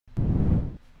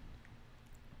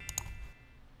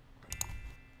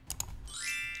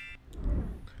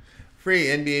free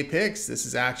NBA picks. This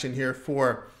is action here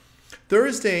for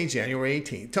Thursday, January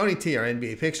 18th. Tony T, our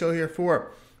NBA pick show here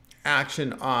for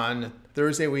action on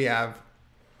Thursday. We have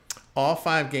all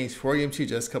 5 games, 4 games,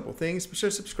 just a couple things. Be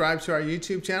sure to subscribe to our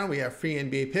YouTube channel. We have free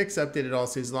NBA picks updated all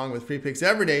season long with free picks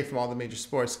every day from all the major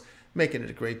sports, making it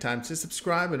a great time to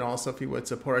subscribe. And also, if you would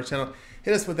support our channel,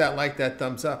 hit us with that like, that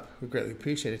thumbs up. We greatly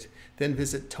appreciate it. Then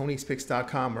visit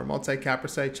Tony'sPicks.com, our multi-capper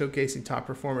site showcasing top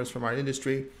performers from our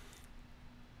industry.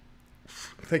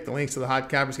 Click the links to the hot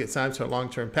cappers, get signed to our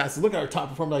long-term passes. Look at our top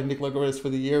performer like Nick Logoris for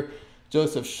the year.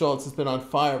 Joseph Schultz has been on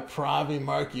fire. Pravi,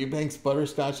 Mark Eubanks,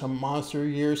 Butterscotch, a monster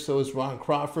year. So is Ron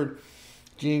Crawford.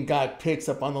 Gene got picks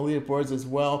up on the leaderboards as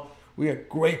well. We have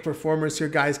great performers here,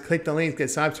 guys. Click the links, get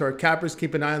signed to our cappers.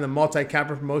 Keep an eye on the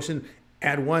multi-capper promotion.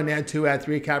 Add 1, add 2, add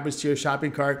 3 cappers to your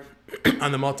shopping cart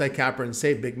on the multi-capper and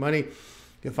save big money. You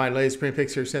can find latest print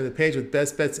picks here, send the page with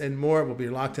best bets and more. We'll be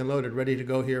locked and loaded, ready to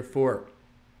go here for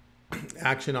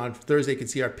action on Thursday. You can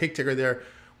see our pick ticker there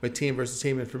with team versus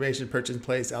team information, purchase and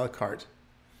plays a la carte.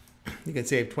 You can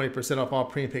save 20% off all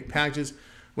pre-pick packages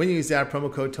when you use that promo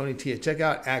code TonyT at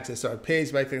checkout. Access our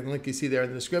page by clicking the link you see there in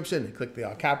the description. And click the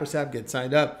All Cappers tab, get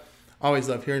signed up. Always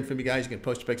love hearing from you guys. You can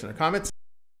post your picks in our comments.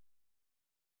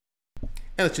 And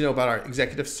let you know about our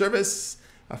executive service.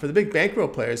 For the big bankroll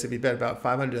players, if you bet about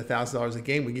 $500 to $1,000 a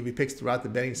game, we give you picks throughout the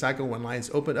betting cycle when lines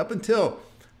open up until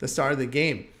the start of the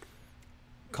game.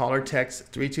 Call or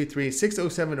text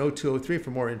 323-607-0203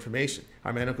 for more information.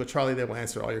 Our man, Uncle Charlie, there will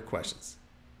answer all your questions.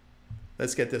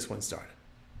 Let's get this one started.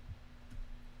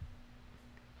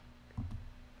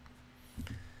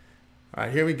 All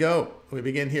right, here we go. We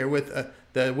begin here with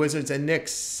the Wizards and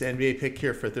Knicks NBA pick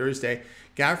here for Thursday.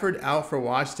 Gafford out for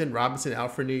Washington. Robinson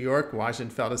out for New York.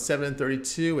 Washington fell to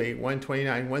 7-32,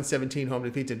 8-129-117 home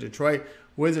defeat to Detroit.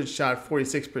 Wizards shot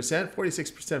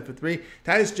 46% for 3.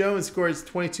 Tyus Jones scores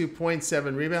 22 points,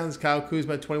 7 rebounds. Kyle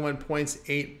Kuzma, 21 points,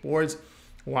 8 boards.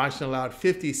 Washington allowed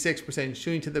 56%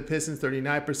 shooting to the Pistons,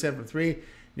 39% from 3.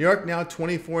 New York now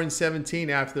 24-17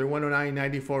 after their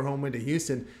 109-94 home win to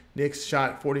Houston. Knicks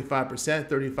shot 45%,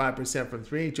 35% from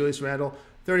 3. Julius Randle,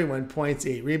 31 points,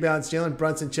 8 rebounds. Jalen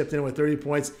Brunson chipped in with 30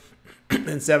 points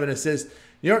and 7 assists.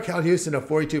 New York held Houston to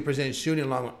 42% shooting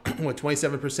along with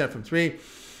 27% from 3.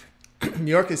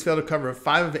 New York has failed to cover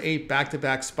 5 of 8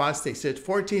 back-to-back spots. They sit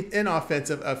 14th in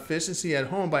offensive efficiency at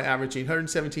home by averaging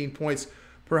 117 points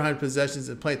per 100 possessions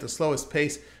and play at the slowest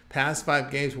pace. Past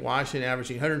 5 games, Washington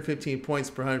averaging 115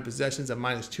 points per 100 possessions, a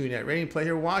 -2 net rating. Play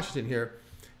here, Washington here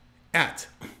at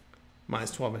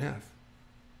 -12.5.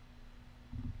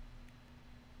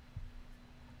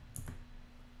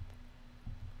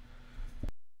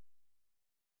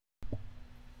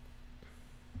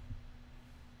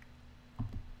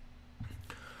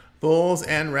 Bulls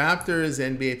and Raptors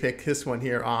NBA pick. This one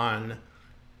here on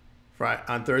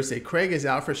Thursday. Craig is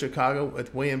out for Chicago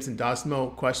with Williams and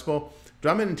Dosmo questionable.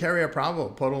 Drummond and Terry are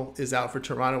probable. Podol is out for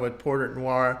Toronto with Porter,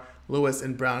 Noir, Lewis,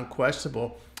 and Brown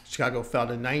questionable. Chicago fell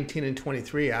to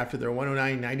 19-23 after their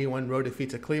 109-91 road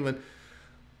defeat to Cleveland.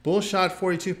 Bulls shot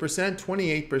 42%,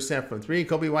 28% from 3.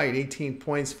 Kobe White, 18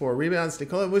 points, 4 rebounds.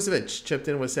 Nikola Vucevic chipped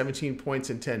in with 17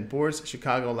 points and 10 boards.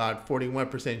 Chicago allowed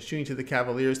 41% shooting to the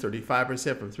Cavaliers,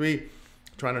 35% from 3.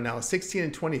 Toronto now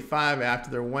 16-25 after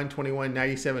their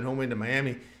 121-97 home win to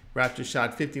Miami. Raptors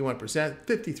shot 51%,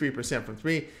 53% from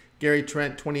 3. Gary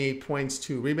Trent, 28 points,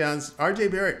 2 rebounds. RJ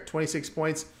Barrett, 26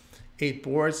 points, 8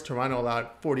 boards. Toronto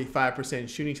allowed 45%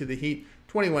 shooting to the Heat,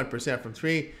 21% from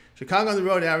 3. Chicago on the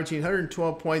road averaging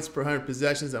 112 points per 100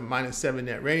 possessions, a -7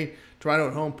 net rating. Toronto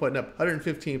at home putting up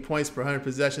 115 points per 100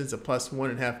 possessions, a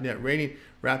 +1.5 net rating.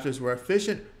 Raptors were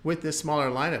efficient with this smaller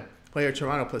lineup. Player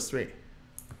Toronto +3.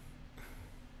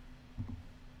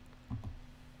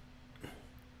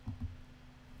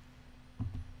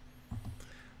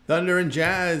 Thunder and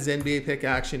Jazz NBA pick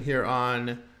action here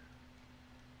on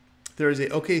Thursday.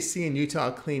 OKC and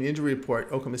Utah clean injury report.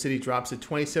 Oklahoma City drops to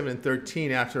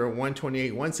 27-13 after a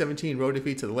 128-117 road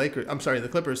defeat to the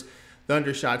Clippers.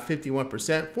 Thunder shot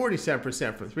 51%,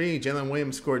 47% from 3. Jalen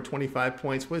Williams scored 25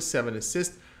 points with 7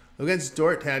 assists. Against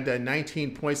Dort had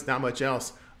 19 points, not much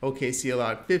else. OKC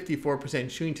allowed 54%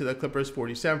 shooting to the Clippers,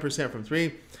 47% from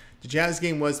 3. The Jazz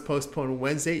game was postponed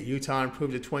Wednesday. Utah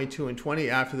improved to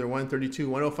 22-20 after their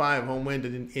 132-105 home win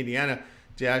to Indiana.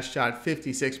 Jazz shot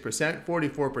 56%,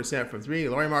 44% from 3.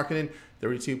 Lauri Markkanen,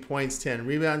 32 points, 10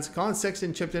 rebounds. Colin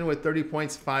Sexton chipped in with 30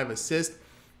 points, 5 assists.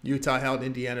 Utah held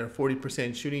Indiana to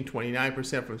 40% shooting,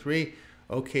 29% from 3.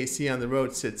 OKC on the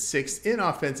road sits 6th in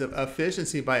offensive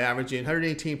efficiency by averaging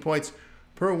 118 points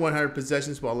per 100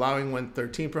 possessions while allowing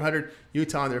 113 per 100.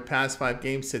 Utah in their past 5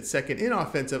 games sits 2nd in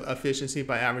offensive efficiency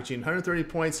by averaging 130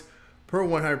 points per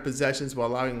 100 possessions while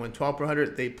allowing 112 per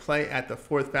 100. They play at the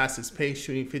fourth fastest pace,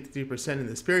 shooting 53% in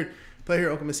this period. Play here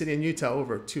Oklahoma City and Utah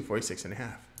over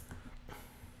 246.5.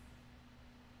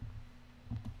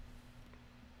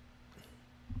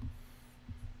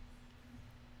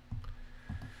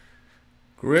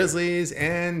 Grizzlies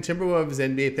and Timberwolves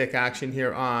NBA pick action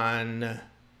here on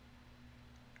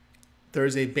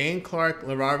Thursday. Bain, Clark,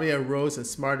 LaRavia, Rose, and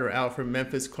Smart are out for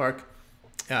Memphis. Clark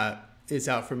is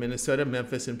out for Minnesota.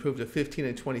 Memphis improved to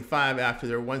 15-25 after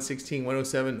their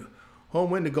 116-107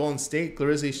 home win to Golden State.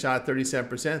 Grizzlies shot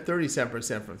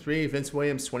 37% from three. Vince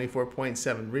Williams,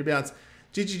 24.7 rebounds.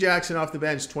 Gigi Jackson off the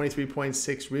bench,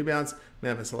 23.6 rebounds.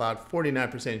 Memphis allowed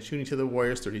 49% shooting to the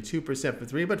Warriors, 32% from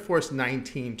three, but forced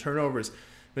 19 turnovers.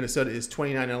 Minnesota is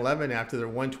 29-11 after their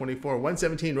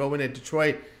 124-117 road win at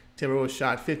Detroit. Timberwolves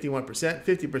shot 51%,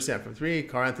 50% from three.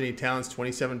 Karl-Anthony Towns,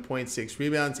 27.6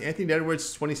 rebounds. Anthony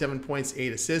Edwards, 27 points,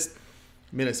 8 assists.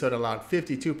 Minnesota allowed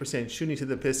 52% shooting to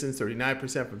the Pistons,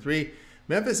 39% from three.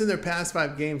 Memphis, in their past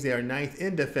 5 games, they are 9th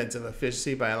in defensive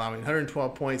efficiency by allowing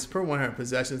 112 points per 100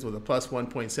 possessions with a plus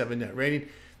 1.7 net rating.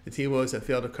 The T-Wolves have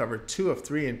failed to cover 2 of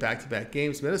 3 in back-to-back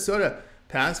games. Minnesota,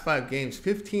 past 5 games,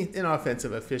 15th in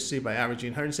offensive efficiency by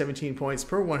averaging 117 points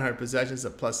per 100 possessions, a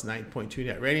plus 9.2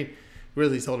 net rating.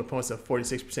 Grizzlies hold opponents to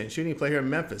 46% shooting. Play here in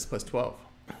Memphis, plus 12.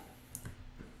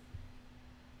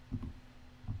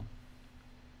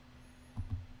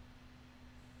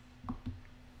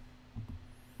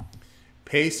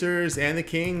 Pacers and the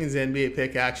Kings NBA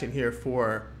pick action here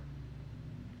for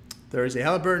Thursday.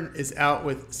 Halliburton is out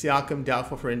with Siakam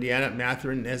doubtful for Indiana.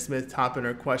 Mathurin, Nesmith, Toppin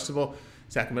are questionable.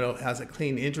 Sacramento has a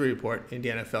clean injury report.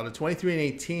 Indiana fell to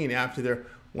 23-18 after their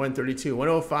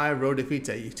 132-105 road defeat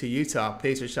to Utah.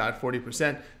 Pacers shot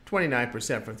 40%,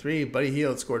 29% from three. Buddy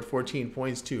Hield scored 14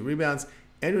 points, 2 rebounds.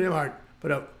 Andrew Nembhard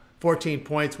put up 14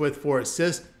 points with 4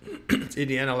 assists.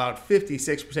 Indiana allowed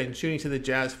 56% shooting to the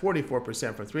Jazz,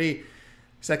 44% from three.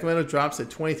 Sacramento drops at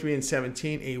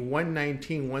 23-17, a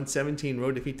 119-117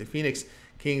 road defeat to Phoenix.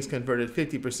 Kings converted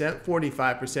 50%,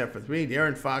 45% for three.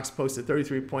 De'Aaron Fox posted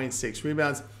 33.6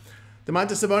 rebounds.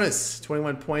 Domantas Sabonis,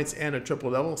 21 points and a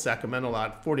triple-double. Sacramento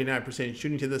allowed 49%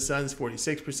 shooting to the Suns,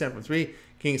 46% from three.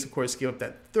 Kings, of course, gave up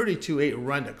that 32-8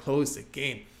 run to close the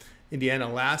game. Indiana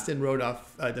last in road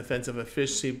off defensive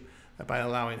efficiency by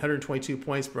allowing 122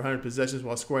 points per 100 possessions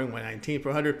while scoring 119 per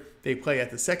 100. They play at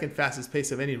the second fastest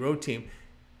pace of any road team.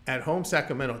 At home,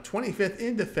 Sacramento, 25th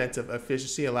in defensive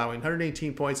efficiency, allowing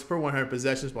 118 points per 100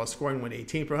 possessions while scoring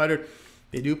 118 per 100.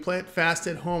 They do play it fast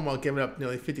at home while giving up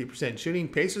nearly 50% shooting.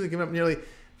 Pacers are giving up nearly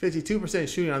 52%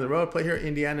 shooting on the road. Play here,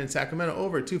 Indiana and Sacramento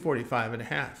over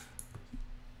 245.5.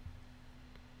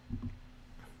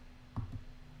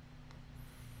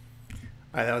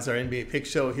 All right, that was our NBA Pick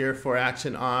Show here for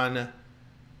action on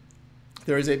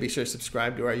Thursday. Be sure to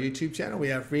subscribe to our YouTube channel. We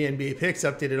have free NBA picks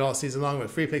updated all season long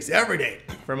with free picks every day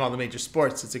from all the major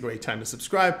sports. It's a great time to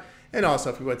subscribe. And also,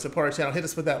 if you would support our channel, hit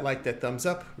us with that like, that thumbs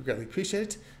up. We greatly appreciate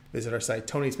it. Visit our site,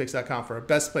 Tony'sPicks.com, for our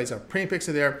best plays. Our premium picks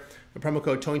are there. The promo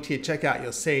code TonyT at checkout,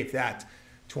 you'll save that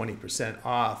 20%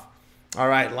 off. All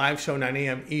right, live show 9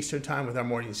 a.m. Eastern time with our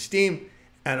morning steam.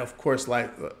 And, of course,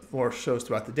 live more shows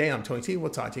throughout the day. I'm Tony T.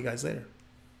 We'll talk to you guys later.